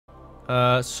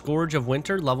Scourge of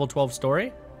Winter, level 12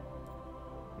 story.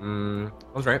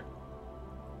 That's right.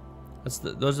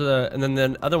 Those are the, and then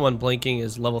the other one blinking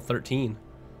is level 13.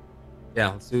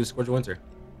 Yeah, let's do Scourge of Winter.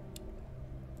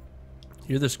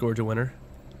 You're the Scourge of Winter.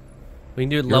 We can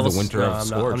do it You're level. the Winter of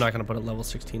Scourge. I'm not gonna put it level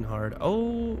 16 hard.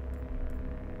 Oh,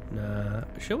 nah.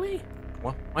 Should we?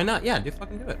 Well, why not? Yeah,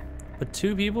 fucking do it. With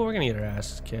 2 people, we're gonna get our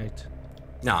asses kicked.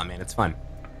 Nah, man, it's fun.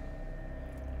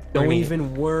 Don't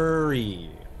even worry.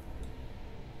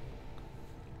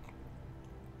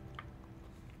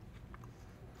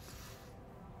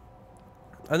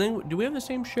 I think. Do we have the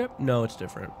same ship? No, it's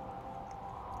different.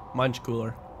 Mine's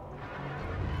cooler.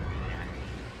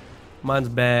 Mine's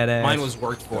badass. Mine was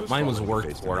worked for. Mine was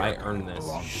worked for. I earned this.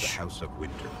 Belong to the House of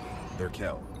Winter. Their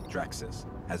Kel, Draxus,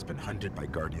 has been hunted by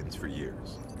Guardians for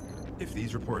years. If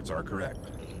these reports are correct,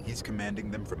 he's commanding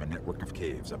them from a network of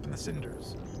caves up in the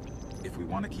Cinders. If we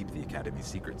want to keep the Academy's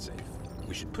secret safe,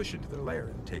 we should push into their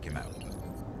lair and take him out.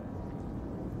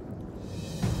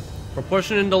 We're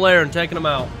pushing into lair and taking them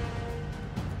out.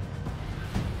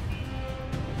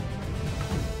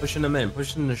 Pushing them in,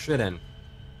 pushing the shit in.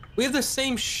 We have the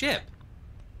same ship.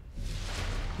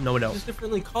 No, we don't. It's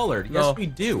differently colored. No. Yes, we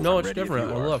do. No, it's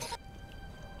different. Oh, look.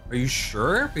 Are you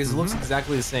sure? Because it looks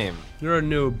exactly the same. You're a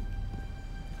noob.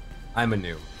 I'm a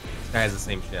noob. This guy has the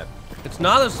same ship. It's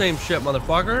not the same ship,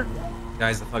 motherfucker. This guy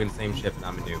has the fucking same ship, and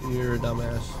I'm a noob. You're a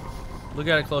dumbass. Look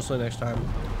at it closely next time.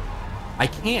 I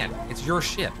can't. It's your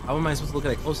ship. How am I supposed to look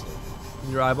at it closely?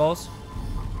 Your eyeballs?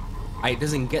 It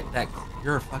doesn't get that.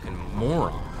 You're a fucking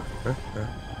moron.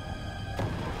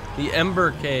 The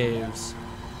Ember Caves.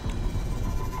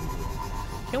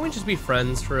 Can't we just be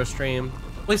friends for a stream?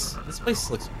 This place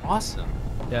looks awesome.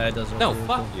 Yeah, it does. No, really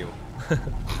fuck cool. you.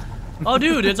 Oh,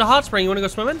 dude, it's a hot spring. You want to go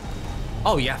swimming?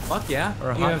 Oh yeah, fuck yeah.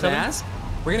 Or a You hot have to tub? ask?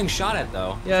 We're getting shot at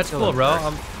though. Yeah, it's Kill cool, them bro.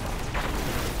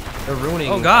 first. They're ruining.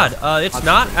 Oh god, it's hot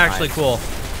not spring actually vibes. cool.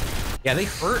 Yeah, they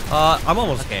hurt. I'm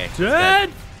almost Okay,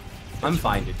 dead. I'm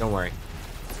fine, dude. Don't worry.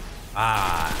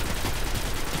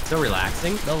 So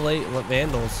relaxing. The late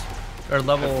vandals or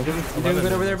level. You doing 11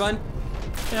 good over there, bud?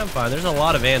 Yeah, I'm fine. There's a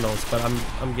lot of vandals, but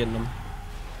I'm getting them.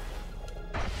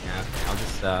 Yeah, okay, I'll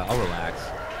just I'll relax.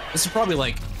 This is probably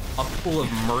like a pool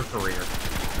of mercury.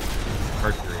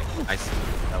 Mercury. I see.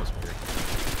 That was weird.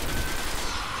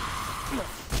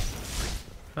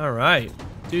 All right,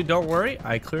 dude. Don't worry.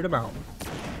 I cleared them out.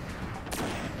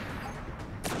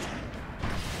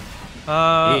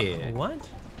 Yeah. What?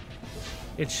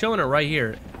 It's showing it right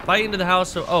here. Fight into the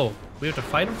house. Oh, we have to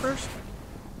fight him first.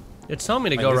 It's telling me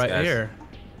to Fight go these right guys. here.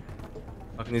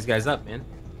 Fucking these guys up, man.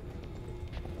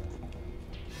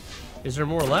 Is there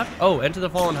more left? Oh, enter the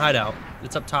fallen hideout.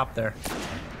 It's up top there.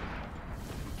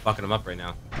 Fucking them up right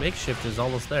now. Makeshift is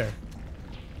almost there.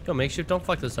 Yo, Makeshift, don't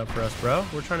fuck this up for us, bro.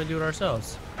 We're trying to do it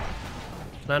ourselves.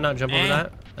 Can I not jump over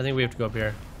that? I think we have to go up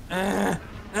here. Oh,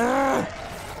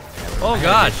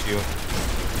 God.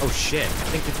 Oh, shit. I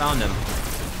think we found him.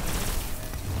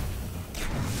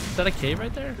 Is that a cave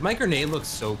right there? My grenade looks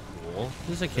so cool.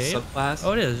 Is this a cave? Subclass.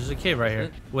 Oh, it is. There's a cave right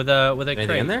here. With a Anything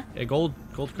crate. in there? A gold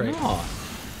crate. Oh.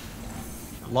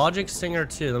 Logic Singer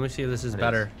 2. Let me see if this is It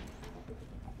better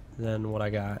than what I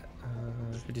got.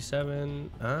 57.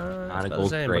 It's about a the gold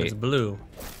same, but crate. it's blue.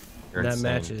 You're That insane.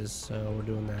 matches, so we're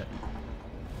doing that.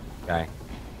 Okay.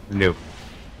 Nope.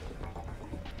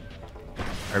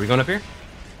 Are we going up here?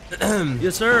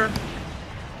 Yes, sir.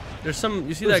 There's some.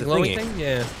 You see Who's that the glowing thingy? thing?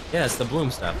 Yeah. Yeah, it's the bloom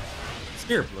stuff.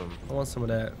 Spirit bloom. I want some of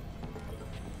that.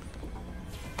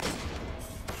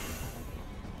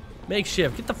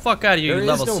 Makeshift. Get the fuck out of here, There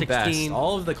you is level no 16. best.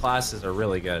 All of the classes are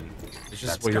really good. It's just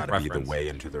That's what your gotta be preference. the way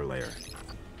into their lair.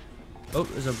 Oh,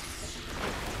 there's a.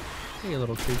 Hey,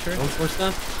 little creature. Want some more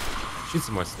stuff? Shoot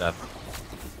some more stuff.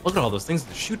 Look at all those things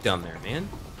to shoot down there, man.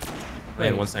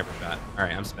 Man, Wait. one sniper shot. All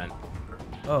right, I'm spent.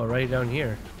 Oh, right down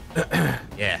here.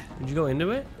 Yeah, Did you go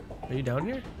into it? Are you down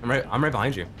here? I'm right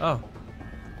behind you. Oh.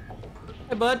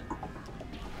 Hey, bud.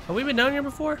 Have we been down here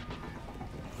before?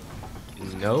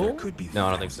 No. There could be No,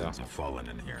 I don't think so. thousands of fallen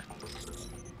in here.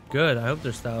 Good. I hope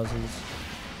there's thousands.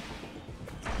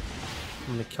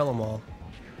 I'm gonna kill them all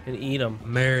and eat them.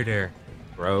 Murder.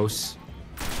 Gross.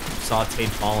 Sauteed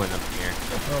fallen up here.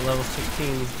 Oh, level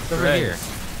 16. It's over dregs. here.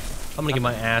 I'm gonna get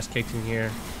my ass kicked in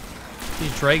here.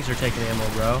 These dregs are taking ammo,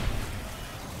 bro.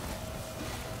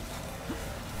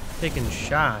 Taking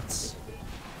shots.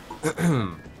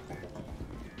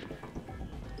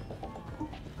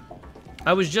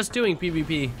 I was just doing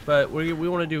PvP, but we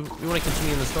want to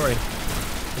continue in the story.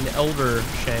 An Elder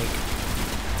Shank.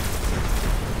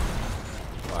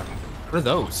 Fuck. What are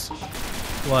those?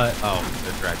 What? Oh,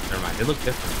 they're dreads. Never mind. They look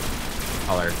different.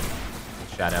 Color.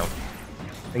 Shadow.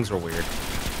 Things are weird.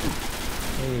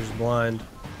 He's blind.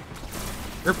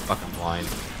 You're fucking blind.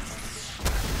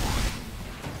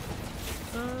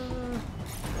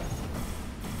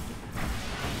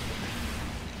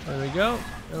 There we go.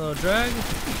 Hello, drag.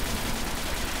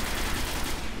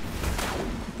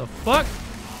 What the fuck?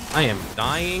 I am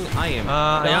dying. I am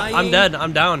Yeah, dying. I'm dead.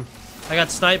 I'm down. I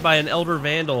got sniped by an Elder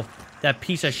Vandal. That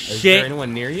piece of Is there shit.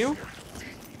 anyone near you?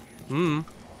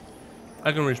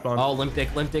 I can respawn. Oh, limp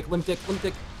dick, limp dick, limp dick, limp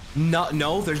dick.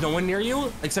 No, there's no one near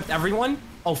you except everyone.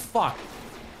 Oh fuck.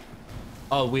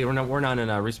 Oh, we're not in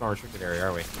a respawn restricted area,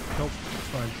 are we? Nope, it's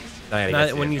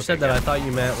fine. When you said that, I thought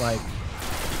you meant like,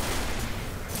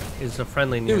 is a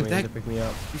friendly near Dude, me to pick me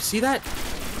up. You see that?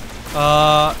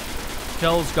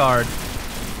 Kel's guard.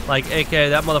 Like, AK,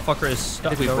 that motherfucker is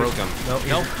stuck. I think we broke him. Nope.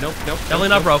 Nope. Definitely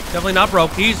not broke. Definitely not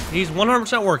broke. He's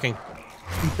 100% working.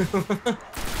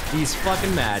 He's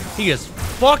fucking mad. He is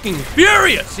fucking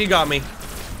furious. He got me.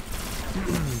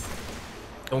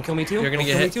 Don't kill me too. You're gonna Don't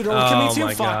get kill hit. Me too. Don't kill me Oh too.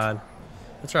 my Fuck. god.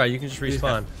 That's right. You can just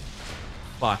respawn.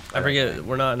 Fuck. I forget.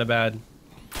 We're not in a bad.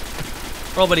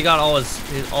 Oh, but he got all his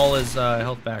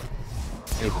health back.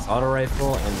 I need this auto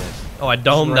rifle and this. Oh, I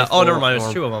domed that. Oh, Rifle, never mind. There's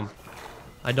norm- two of them.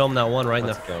 I domed that one right in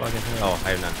the Let's go. fucking head. Oh, I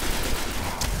have none.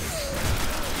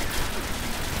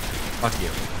 Fuck you.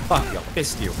 Fuck you.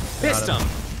 Fist you. Fist him. him.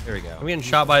 There we go. I'm getting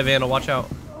shot by a Vandal. Watch out.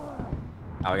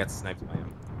 Oh, I got sniped by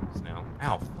him just now.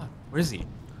 Ow, fuck. Where is he?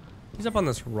 He's up on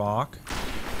this rock.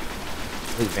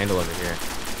 Wait, Vandal over here.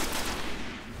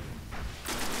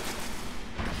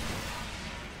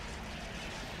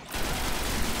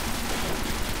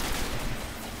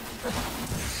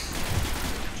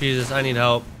 Jesus, I need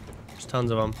help. There's tons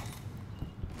of them.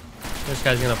 This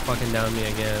guy's gonna fucking down me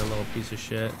again, a little piece of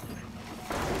shit.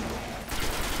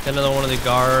 Get another one of the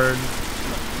guard.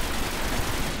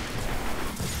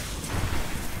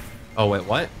 Oh, wait,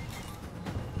 what?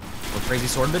 What crazy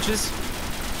sword bitches?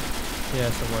 Yeah,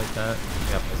 something like that.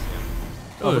 Yep, I see him.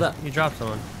 Oh, that. you dropped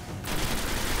someone.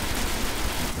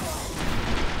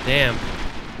 Damn.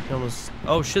 He almost.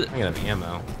 Oh shit. I'm gonna have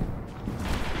ammo.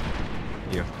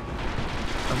 You.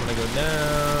 I'm gonna go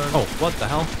down. Oh, what the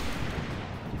hell?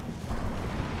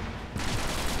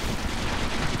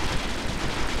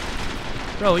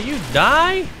 Bro, will you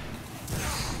die?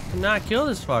 Do not kill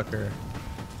this fucker.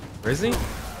 Where is he?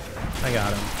 I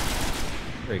got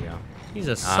him. There you go. He's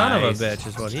a son of a Nice. bitch,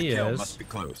 is what he The kill is. must be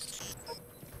close.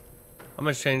 I'm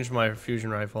gonna change my fusion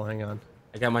rifle. Hang on.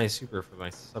 I got my super for my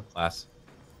subclass.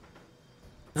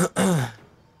 I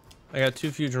got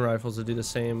two fusion rifles that do the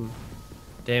same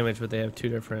damage, but they have two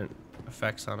different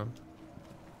effects on them.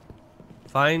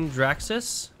 Find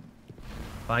Draxus.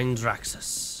 Find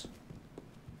Draxus.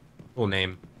 Cool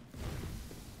name.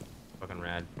 Fucking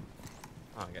rad.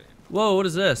 Oh, I got it. Whoa, what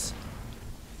is this?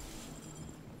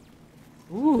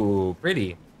 Ooh,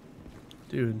 pretty.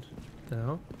 Dude, what the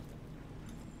hell?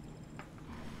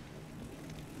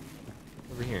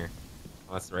 Over here.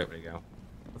 Oh, that's the right way to go.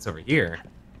 What's over here?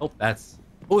 Oh, that's...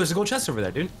 Oh, there's a gold chest over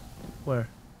there, dude. Where?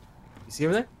 You see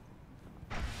over there?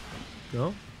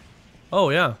 No? Oh,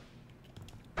 yeah.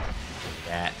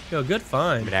 That. Yo, good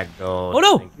find. That gold. Oh,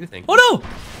 no! Thank you, thank Oh, no!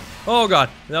 Oh, God.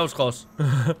 That was close.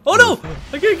 Oh, no!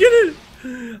 I can't get it!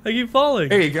 I keep falling.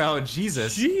 There you go,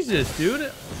 Jesus. Jesus,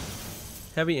 dude.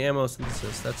 Heavy ammo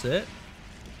synthesis. That's it?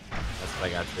 That's what I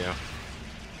got too.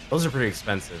 Those are pretty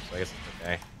expensive, so I guess it's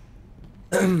okay.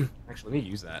 Actually, let me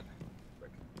use that.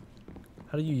 Quick.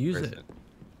 How do you use Where is it?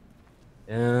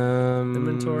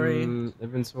 Inventory. Inventory.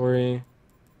 Inventory.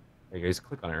 There you go. Just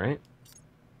click on it, right?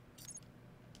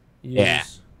 Use. Yeah.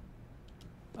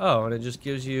 Oh, and it just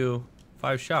gives you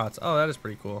 5 shots. Oh, that is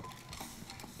pretty cool.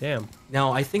 Damn.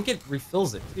 Now, I think it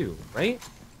refills it too, right?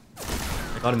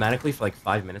 Like automatically for like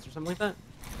 5 minutes or something like that?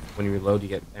 When you reload, you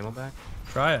get ammo back?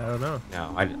 Try it. I don't know.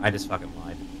 No, I just fucking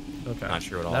lied. Okay. Not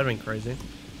sure at all. That'd be crazy.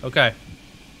 Okay.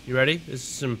 You ready? This is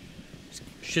some...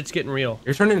 Shit's getting real.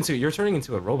 You're turning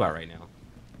into a robot right now.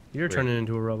 You're turning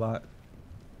into a robot.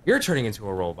 You're turning into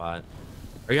a robot.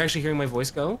 Are you actually hearing my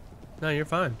voice go? No, you're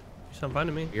fine. You sound fine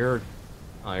to me. You're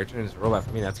turning into a robot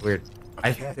for me. That's weird.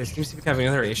 There seems to be having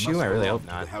another issue. I really hope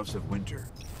not. The House of Winter.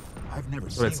 I've never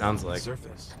That's seen what it sounds one on like. the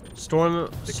surface. Storm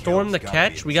the gotta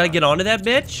catch. be We gotta get onto that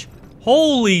bitch.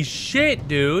 Holy shit,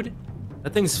 dude.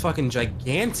 That thing's fucking It's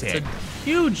gigantic. a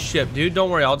huge ship, dude. Don't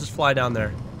worry. I'll just fly down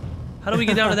there. How do we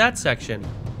get down to that section?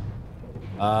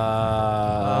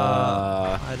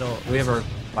 I don't... Do we have our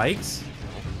bikes?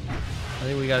 I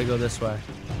think we gotta go this way.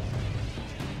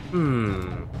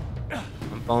 I'm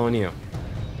following you.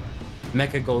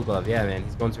 Mecha Gold Glove. Yeah, man.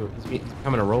 He's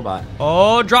becoming a robot.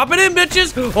 Oh, drop it in,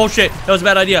 bitches! Oh, shit. That was a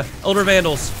bad idea. Elder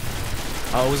Vandals.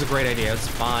 Oh, it was a great idea. It's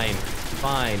fine.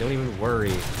 fine. Don't even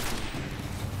worry.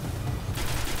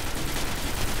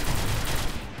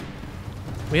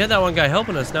 We had that one guy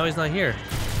helping us. Now he's not here.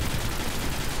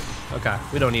 Okay,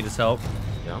 we don't need his help.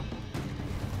 No.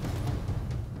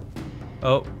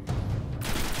 Oh.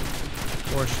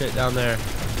 More shit down there.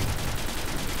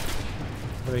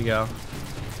 There we go.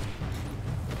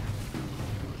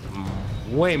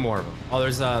 Way more of them. Oh,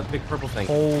 there's a big purple thing.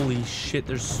 Holy shit,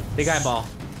 there's... Big eyeball.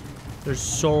 There's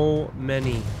so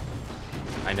many.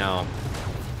 I know.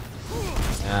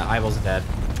 Eyeball's dead.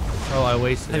 Oh, I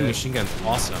wasted Heavy it. machine gun's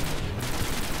awesome.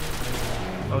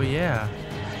 Oh, yeah.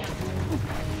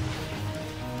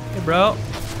 Hey, bro.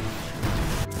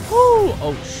 Woo!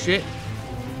 Oh, shit.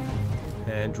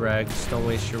 And drags. Don't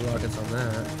waste your rockets on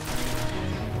that.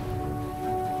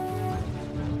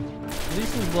 Do these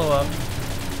things blow up?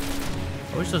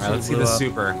 I wish those Alright, let's things see blew the up.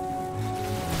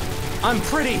 super. I'm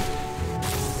pretty!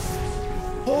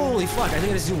 Holy fuck, I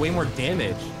think I just do way more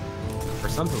damage. Or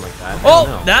something like that. I don't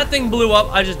know. That thing blew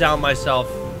up. I just downed myself.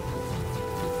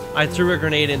 I threw a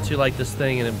grenade into like this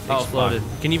thing and it exploded.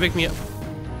 Fuck. Can you pick me up?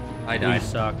 I died. You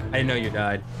suck. I didn't know you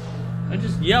died. I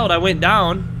just yelled. I went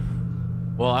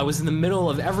down. Well, I was in the middle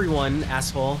of everyone,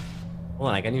 asshole. Hold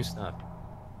on, I got new stuff.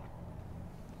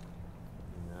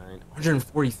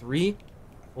 143?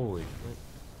 Holy shit.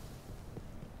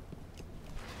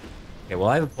 Okay, well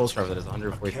I have a pulse driver that does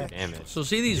 143 damage. So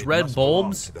see these It red must belong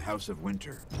bulbs? to the House of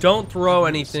Winter. Don't throw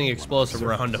anything explosive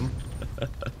around them.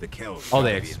 The Kells Oh,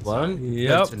 they gotta be explode? inside.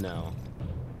 Yep. Good to know.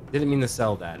 Didn't mean to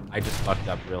sell that. I just fucked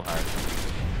up real hard.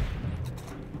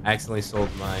 I accidentally sold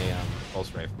my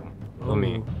pulse rifle. Kill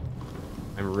me. Ooh.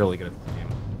 I'm really good at this game.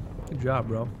 Good job,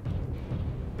 bro.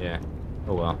 Yeah.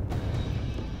 Oh well.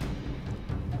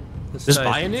 The Just snipe-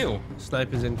 buy a new.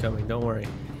 Snipe is incoming. Don't worry.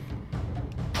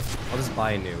 I'll just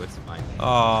buy a new. It's fine.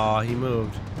 Aw, he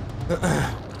moved.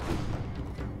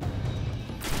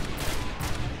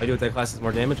 I do with that class is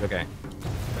more damage? Okay.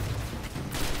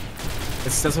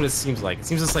 That's what it seems like. It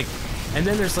seems just like... And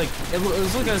then there's like... It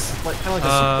was like a, kind of like a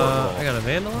support role. I got a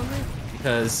vandal on me?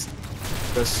 Because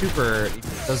the super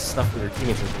does stuff with your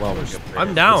teammates as well. when you upgrade it.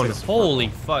 I'm down. It's like a support Holy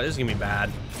role. fuck. This is gonna be bad.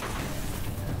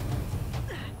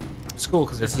 It's cool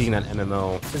because they're seeing that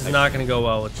MMO. This is not gonna go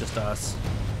well with just us.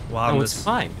 Wow, No, it's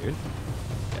fine, dude.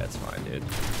 Yeah, it's fine, dude.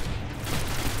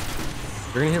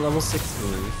 You're gonna hit level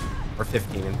 16 or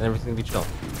 15 and then everything's gonna be chill.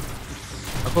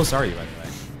 How close are you, by the way?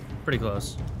 Pretty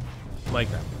close. Like,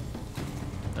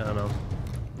 I don't know.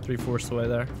 3/4 the way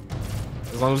there.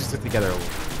 As long as we stick together.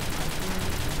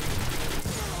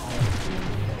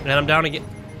 And I'm down again.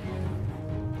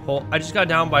 I just got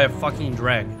down by a fucking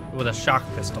dreg with a shock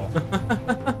pistol.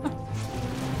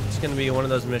 It's gonna be one of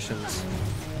those missions.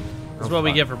 That's what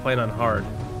we get for playing on hard.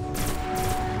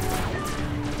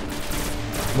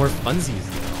 More funsies,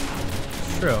 though.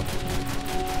 It's true.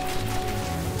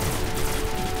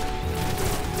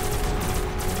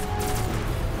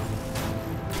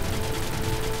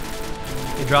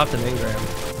 He dropped an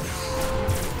engram.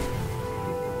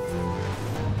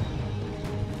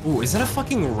 Ooh, is that a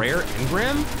fucking rare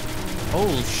engram?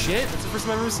 Holy shit, that's the first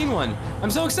time I've ever seen one.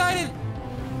 I'm so excited!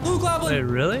 Blue Goblin! Wait,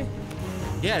 really?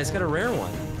 Yeah, it's got a rare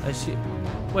one. I see.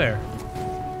 Where?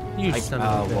 You son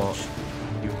of a well,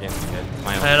 bitch. you can't see it.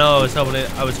 My I know. I was hoping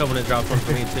it dropped one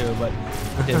for me too, but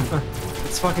it didn't.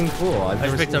 It's fucking cool. I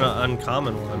just picked an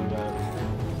uncommon one.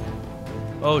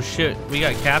 But... Oh shit, we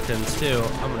got captains too.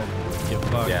 I'm gonna get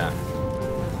fucked. Yeah.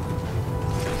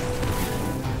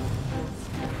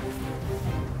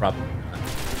 Probably not.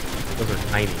 Those are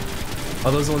tiny.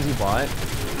 Oh, those the ones you bought?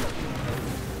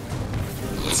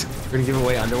 We're gonna give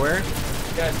away underwear?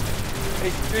 Yes. Hey,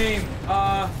 stream.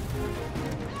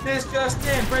 This just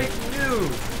in, breaking news.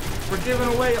 We're giving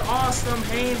away awesome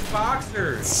Hanes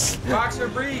boxers. Boxer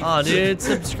briefs. Oh, dude,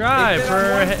 subscribe They fit for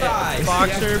on one side. You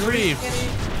boxer have really briefs. skinny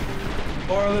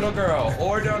or a little girl,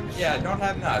 or don't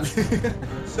have nuts.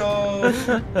 So,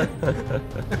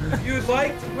 if you'd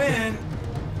like to win,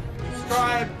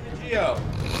 subscribe to Geo.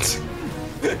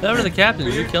 That was the captain.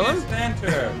 Did you kill him?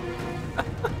 Enter.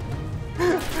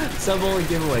 Sub only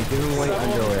giveaway. Give away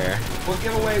underwear. We'll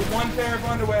give away one pair of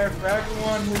underwear for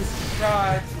everyone who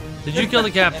subscribes. Did you kill the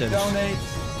captain? And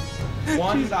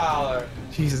donates $1.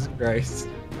 Jesus Christ.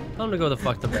 Tell him to go the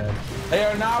fuck to bed. They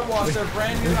are not washed. They're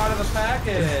brand new out of the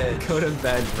package. Go to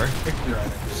bed, bro.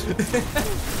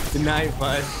 Good night,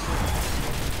 bud.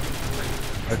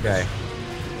 Okay.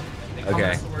 They come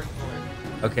Okay. as the worst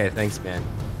toy. Okay, thanks, man.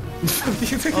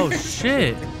 Oh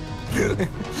shit.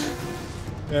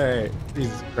 Alright.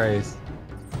 Jesus Christ.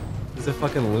 He's a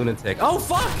fucking lunatic. Oh,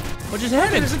 fuck! What just Hey,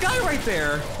 happened? there's a guy right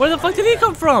there. Where the fuck did he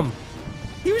come from?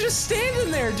 He was just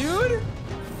standing there, dude.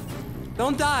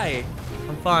 Don't die.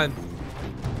 I'm fine.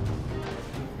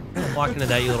 Walk into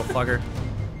that, you little fucker.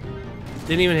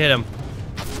 Didn't even hit him.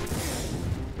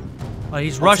 Oh,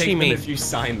 he's rushing me. If you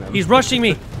sign them. He's rushing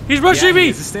me. He's rushing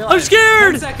me. I'm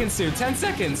scared. 10 seconds, dude. 10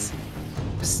 seconds.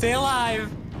 Just stay alive.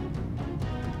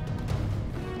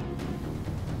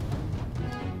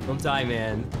 Don't die,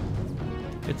 man.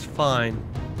 It's fine.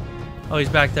 Oh, he's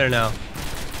back there now.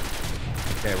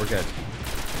 Okay, we're good.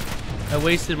 I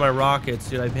wasted my rockets,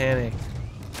 dude. I panicked.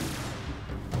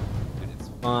 Dude, it's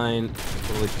fine.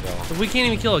 Totally chill. But we can't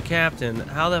even kill a captain.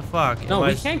 How the fuck? No,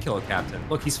 we can kill a captain.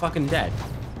 Look, he's fucking dead.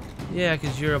 Yeah,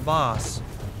 because you're a boss.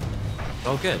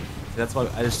 Oh, good. That's why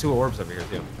there's 2 orbs over here,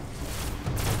 too.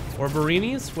 Or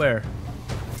Barinis? Where?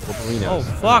 Wolverinos. Oh,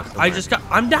 fuck.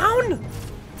 I'm down.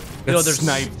 Yo, there's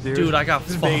sniped, dude. Dude, I got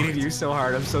Just fucked. baited you so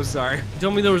hard. I'm so sorry. You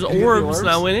told me there was Did you get the orbs and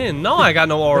I orbs? went in. No, I got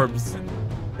no orbs.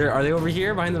 Are they over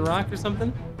here behind the rock or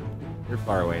something? You're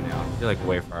far away now. You're like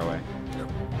way far away.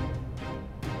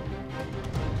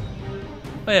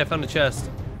 Oh yeah, I found a chest.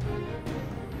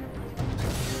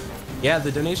 Yeah,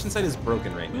 the donation site is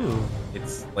broken right now. Ooh.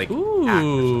 It's like hacked or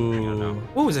something. I don't know. Ooh.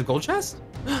 Oh, is it a gold chest?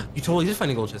 You totally did find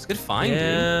a gold chest. Good find,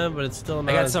 Yeah, dude. but it's still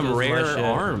not I got as some good as my rare shit.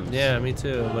 arms. Yeah, me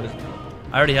too. But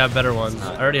I already have better ones.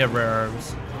 not- I already have rare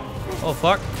arms. Oh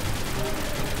fuck.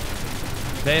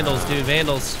 Vandals, dude.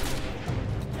 Vandals.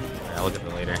 Alright, I'll look at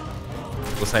it later.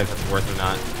 We'll see if that's worth or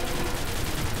not.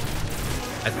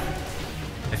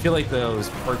 I feel like those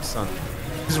perks on...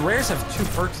 Because rares have 2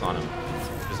 perks on them,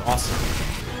 which is awesome.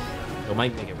 So it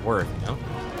might make it worth, you know?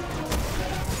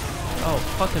 Oh,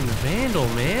 fucking Vandal,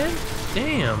 man.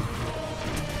 Damn.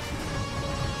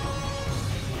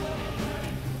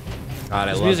 God,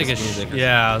 I This love music this is... music.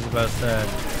 Yeah, I was about to say.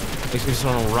 Makes me just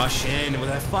want to rush in with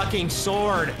that fucking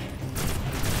sword.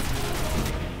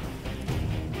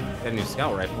 Got a new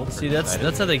scout rifle. See,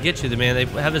 that's how they get you, man. They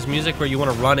have this music where you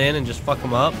want to run in and just fuck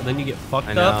them up, and then you get fucked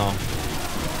I know. up.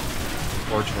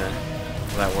 Fortunate.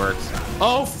 Well, that works.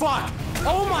 Oh fuck!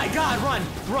 Oh my god! Run!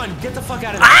 Run! Get the fuck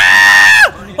out of there!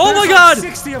 Ah! Oh my There's god! like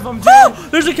 60 of them, dude. Oh,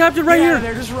 there's a captain right Get out here. of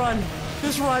there! Just run!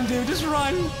 Just run, dude! Just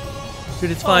run!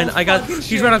 Dude, it's fine. Oh, I got. fucking He's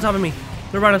shit. right on top of me.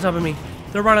 They're right on top of me.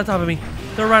 They're right on top of me.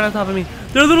 They're right on top of me.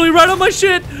 They're literally right on my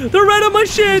shit. They're right on my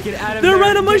shit. Get out of They're there.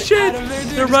 right on my Get shit. out of there,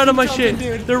 dude. They're Just right on keep my jumping, shit.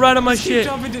 dude. They're right on my Just keep shit.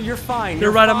 jumping, dude. You're fine. They're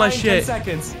You're right on my fine. shit. 10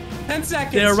 seconds. 10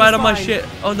 seconds. They're You're right on my fine. shit.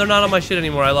 Oh, they're not on my shit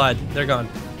anymore. I lied. They're gone.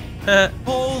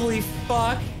 Holy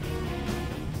fuck.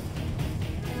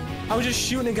 I was just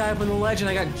shooting a guy up on the ledge and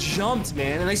I got jumped,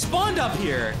 man, and I spawned up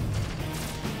here.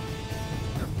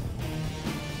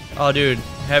 Oh, dude.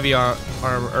 Heavy arm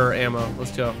or ammo.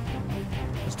 Let's go.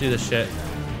 Let's do this shit.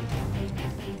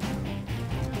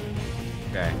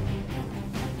 Okay.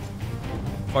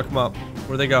 Fuck them up.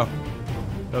 Where'd they go?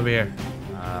 Over here.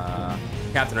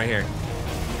 Captain right here.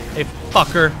 Hey,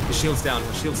 fucker. His shield's down.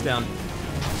 His shield's down.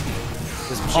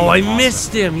 This machine Oh, I is awesome.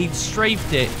 missed him. He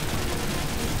strafed it.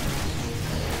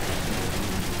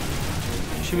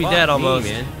 Should be Fuck dead me, almost.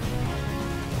 man.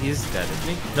 He is dead,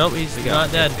 isn't he? Nope, he's We got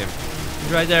not dead. him.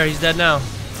 He's right there. He's dead now.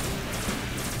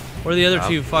 Where are the other Yup.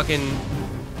 two fucking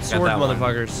sword that one.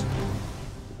 motherfuckers?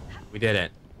 We did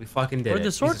it. We fucking did it. Where'd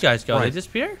the sword Jesus guys go? They Christ.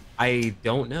 disappear? I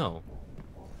don't know.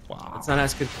 Wow. Let's not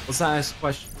ask good. Let's not ask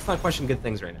question. Let's not question good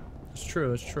things right now. It's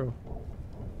true. It's true.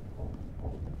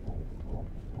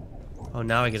 Oh,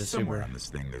 now I get a Somewhere super. on this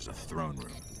thing, there's a throne room.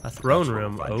 A throne That's where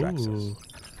room. we'll find Oh.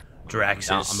 Draxus.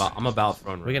 Now, Draxus. I'm about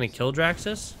throne. We're gonna kill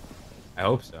Draxus? I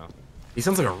hope so. He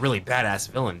sounds like a really badass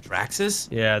villain. Draxus.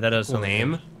 Yeah, that does Cool sound like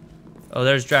name. it. Oh,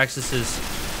 there's Draxus's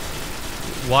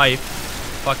wife.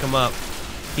 Fuck him up.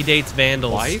 He dates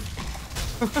vandals. Wife.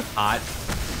 Hot.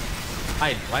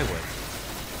 I would.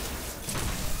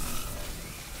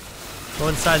 Go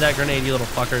inside that grenade, you little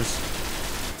fuckers.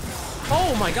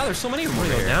 Oh my god, there's so many of them I'm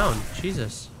over gonna go here. down.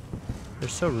 Jesus. They're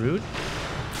so rude.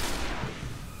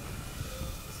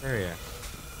 This area.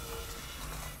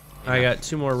 I got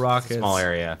 2 more rockets. Small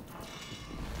area.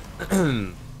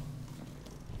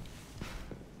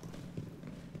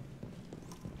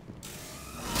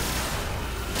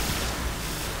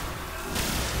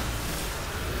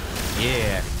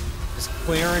 Yeah. Just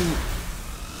clearing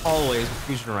hallways with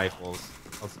fusion rifles.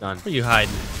 That's done. Where are you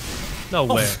hiding?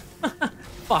 Nowhere.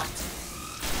 Fucked.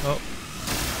 Oh.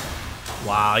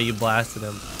 Wow, you blasted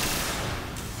him.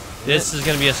 This is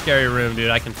gonna be a scary room,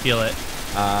 dude. I can feel it.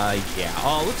 Yeah.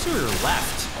 Oh, look to your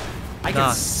left. I can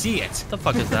Nah. see it. What the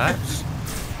fuck is that?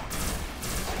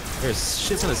 There's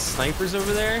shits ton of snipers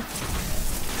over there.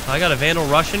 I got a vandal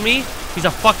rushing me. He's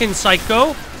a fucking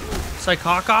psycho.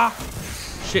 Psychaka.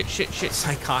 Shit, shit, shit.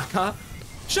 Saikaka.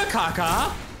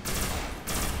 Shakaka.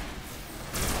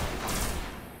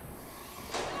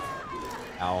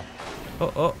 Ow.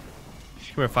 Oh, oh.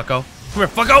 Come here, fucko. Come here,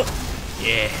 fucko!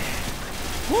 Yeah.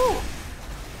 Woo!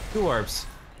 2 orbs.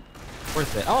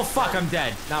 Worth it. Oh, fuck, I'm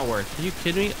dead. Not worth. Are you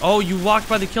kidding me? Oh, you walked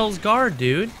by the kill's guard,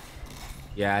 dude.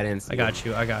 Yeah, I didn't see I got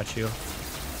you. I got you.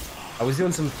 I was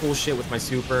doing some cool shit with my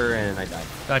super, and I died.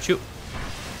 Got you.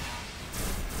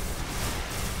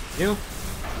 You?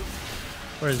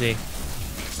 Where is he?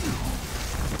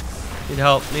 Need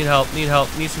help. Need help. Need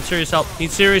help. Need some serious help.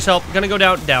 Need serious help. Gonna go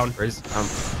down. Down. Where's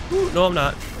Ooh, no, I'm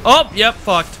not. Oh, yep.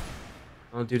 Fucked.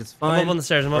 Oh, dude, it's I'm fine. up on the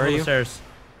stairs. I'm up Where on are the you? stairs.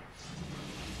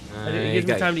 It gives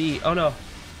me time to eat. Oh no.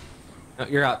 No,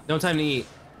 you're out. No time to eat.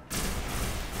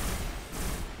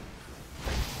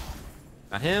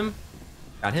 Got him.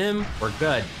 Got him. We're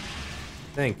good.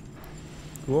 I think.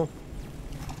 Cool.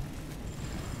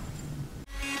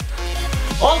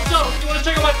 Also, if you want to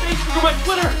check out my Facebook or my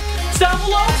Twitter, it's down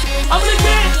below. I'm gonna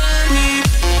get